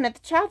looking at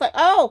the child like,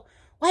 oh,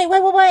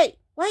 wait,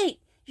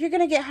 you're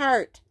going to get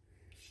hurt.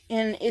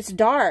 And it's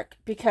dark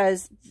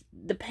because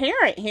the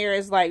parent here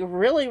is like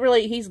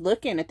really, he's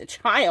looking at the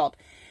child.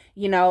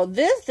 You know,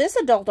 this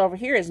adult over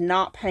here is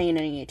not paying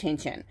any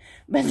attention.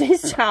 But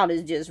this child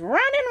is just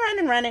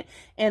running.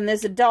 And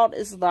this adult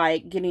is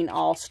like getting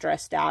all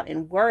stressed out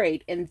and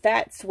worried. And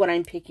that's what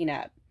I'm picking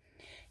up.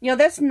 You know,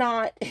 that's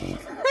not,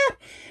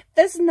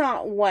 that's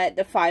not what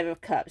the 5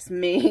 of Cups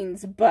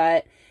means.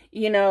 But,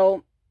 you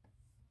know,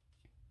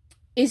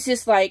 it's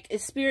just like,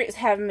 Spirit is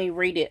having me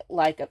read it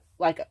like a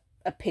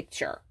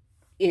picture.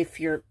 If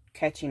you're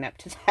catching up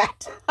to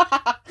that.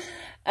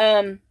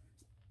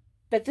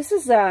 But this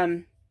is,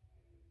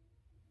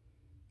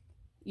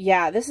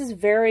 yeah, this is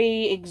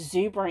very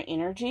exuberant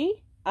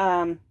energy.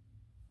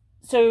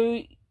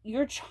 So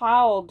your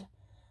child,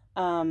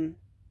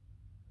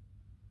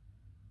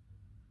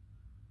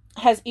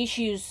 has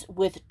issues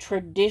with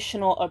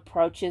traditional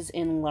approaches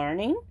in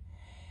learning.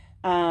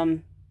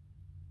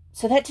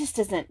 So that just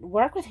doesn't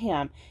work with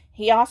him.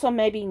 He also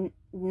may be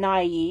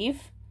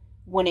naive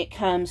when it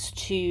comes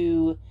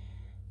to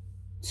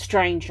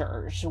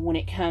strangers, when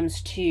it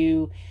comes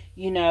to,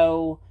 you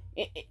know,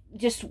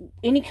 just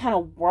any kind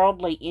of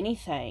worldly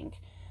anything.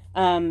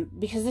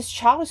 Because this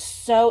child is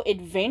so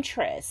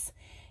adventurous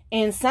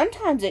and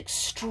sometimes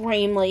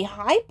extremely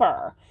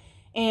hyper.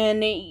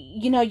 And,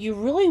 you know, you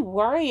really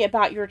worry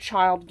about your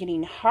child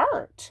getting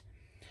hurt.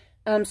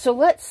 So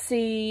let's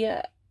see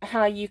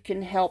how you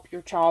can help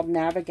your child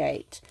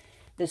navigate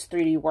this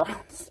 3D world.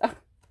 So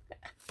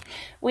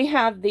we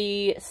have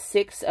the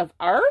Six of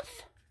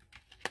Earth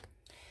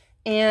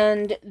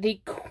and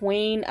the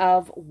Queen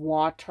of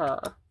Water.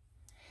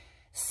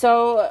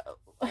 So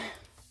the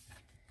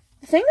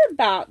thing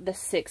about the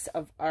Six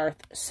of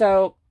Earth,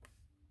 so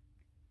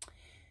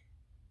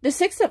the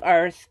Six of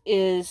Earth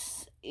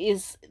is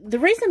the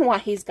reason why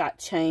he's got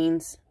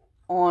chains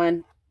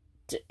on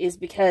is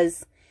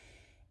because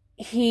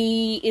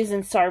he is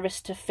in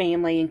service to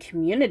family and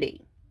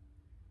community.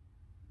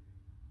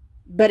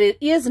 But it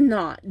is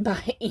not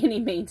by any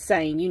means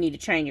saying you need to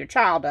train your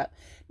child up.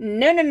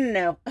 No, no, no,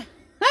 no.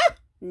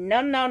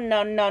 No, no,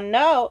 no, no,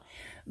 no.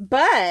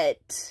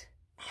 But,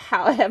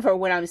 however,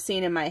 what I'm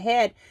seeing in my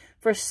head,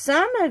 for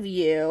some of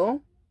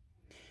you,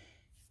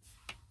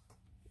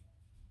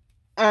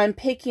 I'm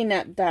picking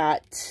up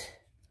that,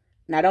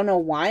 and I don't know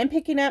why I'm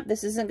picking up,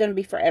 this isn't going to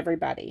be for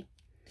everybody.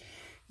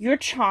 Your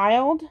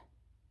child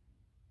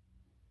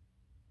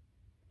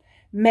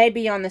may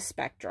be on the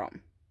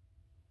spectrum.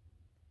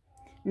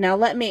 Now,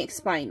 let me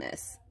explain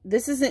this.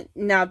 This isn't,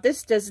 now, if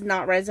this does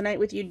not resonate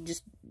with you,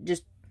 just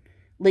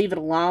leave it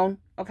alone,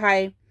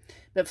 okay?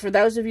 But for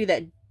those of you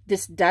that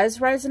this does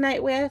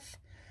resonate with,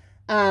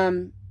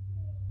 the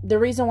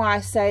reason why I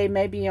say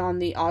maybe on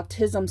the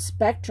autism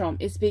spectrum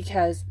is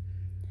because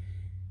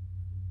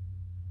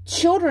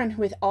children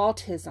with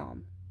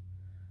autism,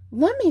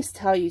 let me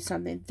tell you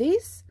something.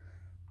 These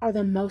are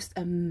the most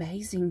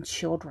amazing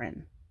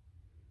children.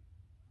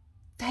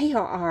 They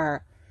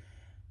are,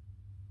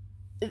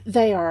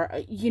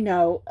 you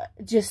know,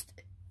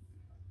 just,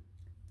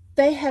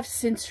 they have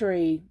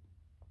sensory,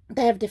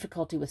 they have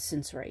difficulty with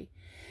sensory.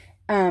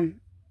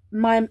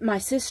 My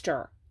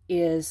sister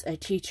is a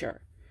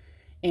teacher,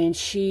 and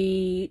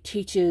she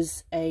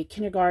teaches a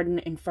kindergarten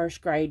and first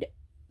grade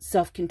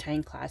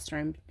self-contained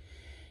classroom.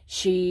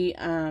 She,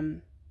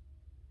 and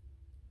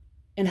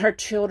her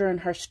children,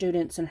 her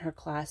students in her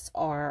class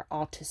are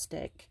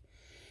autistic.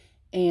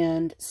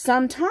 And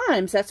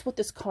sometimes, that's what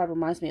this card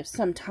reminds me of,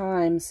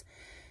 sometimes,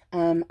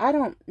 I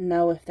don't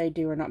know if they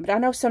do or not, but I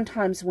know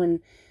sometimes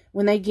when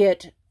they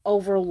get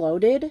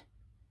overloaded,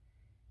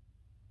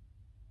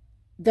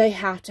 they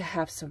have to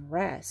have some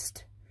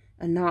rest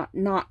and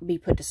not be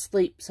put to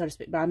sleep, so to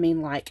speak. But I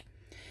mean, like,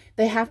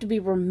 they have to be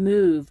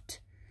removed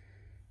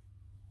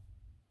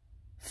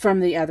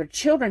from the other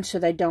children so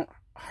they don't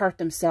hurt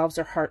themselves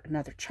or hurt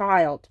another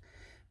child,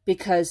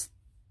 because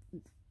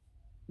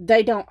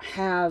they don't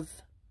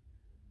have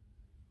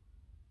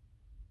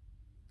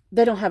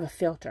a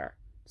filter,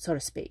 so to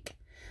speak.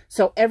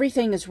 So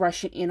everything is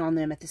rushing in on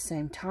them at the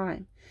same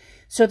time.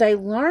 So they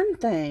learn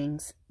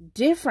things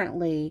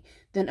differently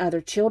than other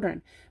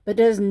children, but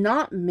does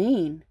not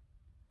mean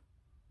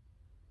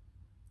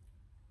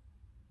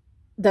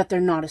that they're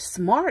not as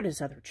smart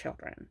as other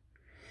children.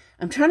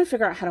 I'm trying to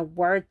figure out how to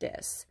word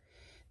this.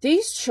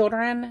 These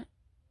children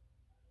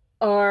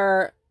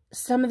are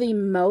some of the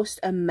most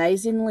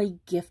amazingly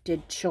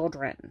gifted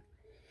children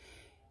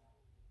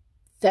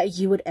that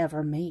you would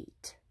ever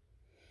meet.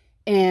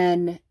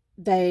 And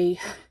they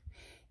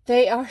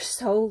are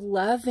so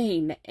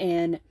loving,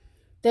 and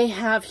they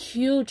have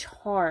huge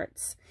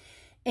hearts,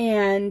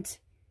 and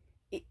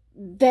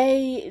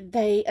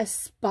they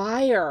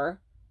aspire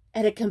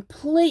at a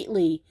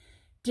completely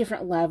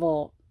different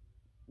level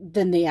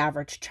than the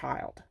average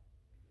child.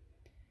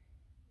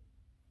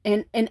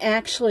 And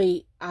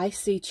actually, I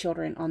see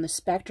children on the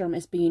spectrum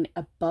as being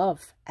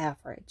above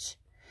average.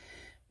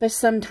 But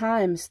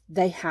sometimes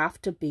they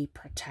have to be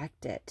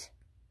protected.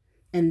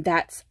 And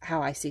that's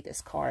how I see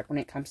this card when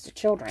it comes to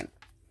children.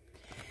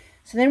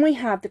 So then we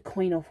have the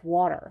Queen of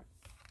Water.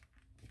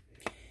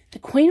 The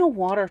Queen of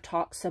Water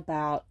talks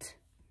about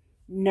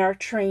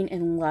nurturing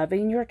and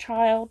loving your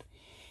child,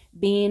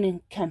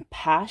 being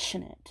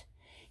compassionate.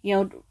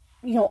 You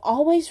know,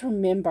 always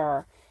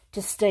remember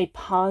to stay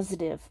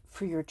positive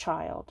for your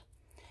child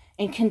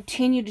and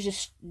continue to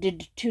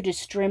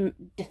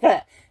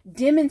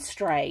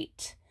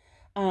demonstrate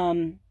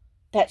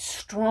that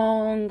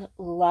strong,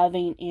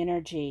 loving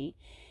energy,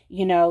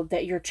 you know,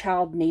 that your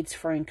child needs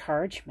for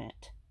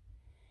encouragement.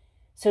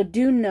 So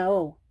do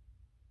know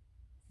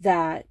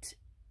that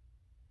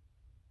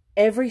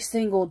every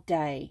single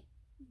day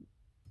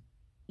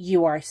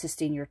you are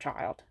assisting your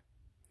child.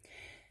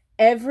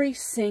 Every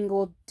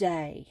single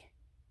day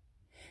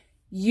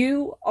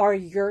you are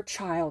your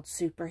child's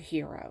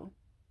superhero,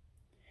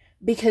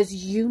 because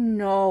you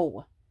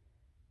know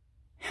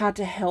how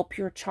to help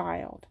your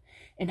child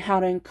and how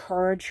to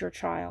encourage your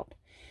child.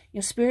 You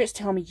know, spirits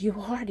tell me you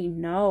already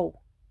know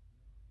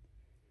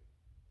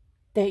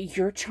that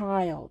your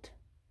child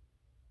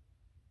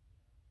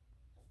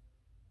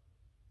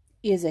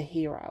is a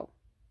hero.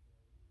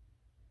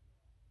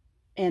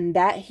 And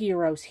that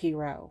hero's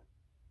hero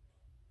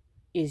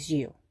is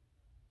you.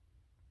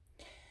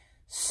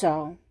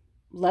 So,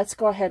 let's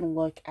go ahead and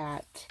look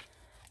at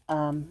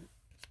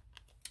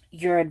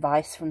your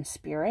advice from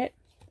Spirit.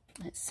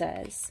 It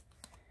says,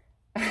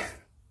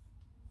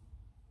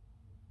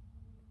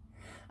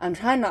 I'm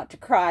trying not to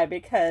cry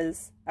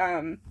because,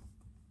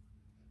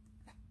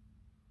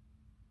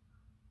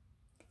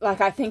 like,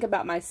 I think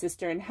about my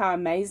sister and how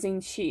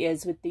amazing she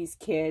is with these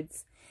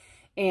kids.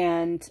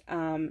 And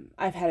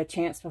I've had a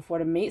chance before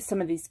to meet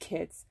some of these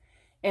kids,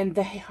 and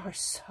they are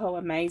so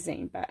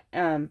amazing. But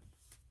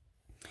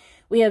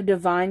we have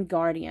Divine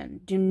Guardian.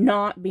 Do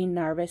not be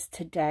nervous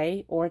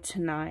today or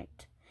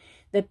tonight.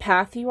 The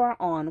path you are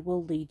on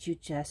will lead you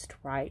just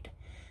right.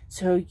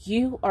 So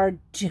you are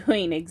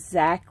doing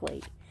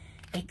exactly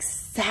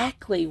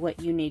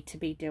what you need to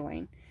be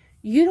doing.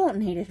 You don't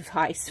need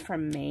advice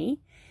from me.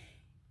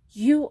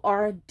 You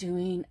are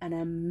doing an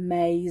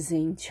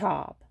amazing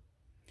job.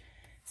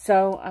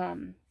 So,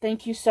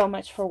 thank you so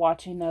much for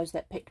watching, those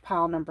that picked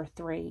pile number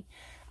 3.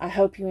 I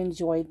hope you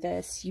enjoyed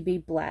this. You be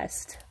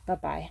blessed.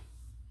 Bye-bye.